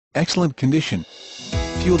excellent condition.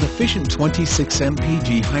 Fuel-efficient 26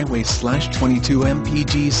 mpg highway/22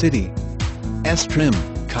 mpg city. S trim,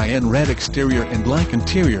 cayenne red exterior and black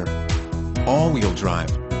interior. All-wheel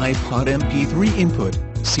drive, iPod MP3 input,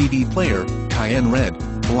 CD player, cayenne red,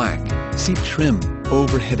 black, seat trim,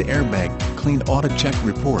 overhead airbag, clean auto check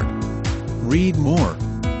report. Read more.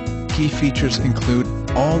 Key features include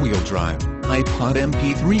all-wheel drive, iPod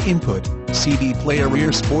MP3 input, CD player,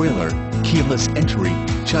 rear spoiler, keyless entry,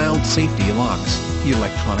 child safety locks,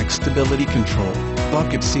 electronic stability control,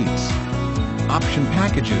 bucket seats. Option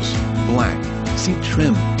packages: black, seat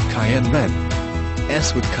trim, cayenne red.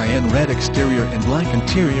 S with cayenne red exterior and black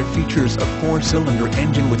interior features a 4-cylinder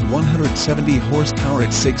engine with 170 horsepower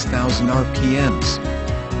at 6,000 RPMs.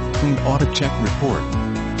 Clean auto check report.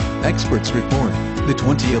 Experts report, the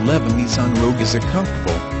 2011 Nissan Rogue is a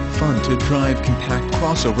comfortable, fun-to-drive compact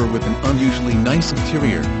crossover with an unusually nice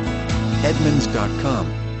interior. Edmunds.com.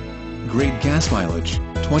 Great gas mileage,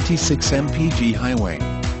 26 mpg highway.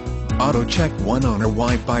 Auto check 1 owner.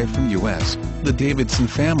 Why buy from US? The Davidson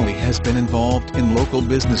family has been involved in local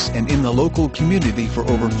business and in the local community for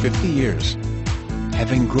over 50 years.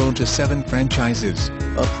 Having grown to 7 franchises,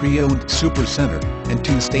 a pre-owned supercenter, and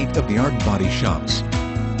 2 state-of-the-art body shops.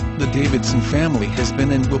 The Davidson family has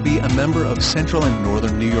been and will be a member of Central and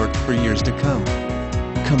Northern New York for years to come.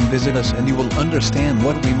 Come visit us and you will understand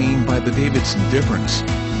what we mean by the Davidson difference.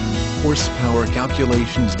 Horsepower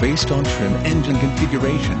calculations based on trim engine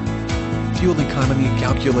configuration. Fuel economy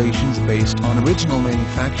calculations based on original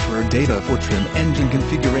manufacturer data for trim engine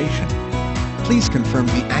configuration. Please confirm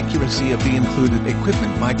the accuracy of the included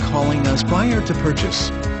equipment by calling us prior to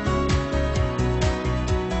purchase.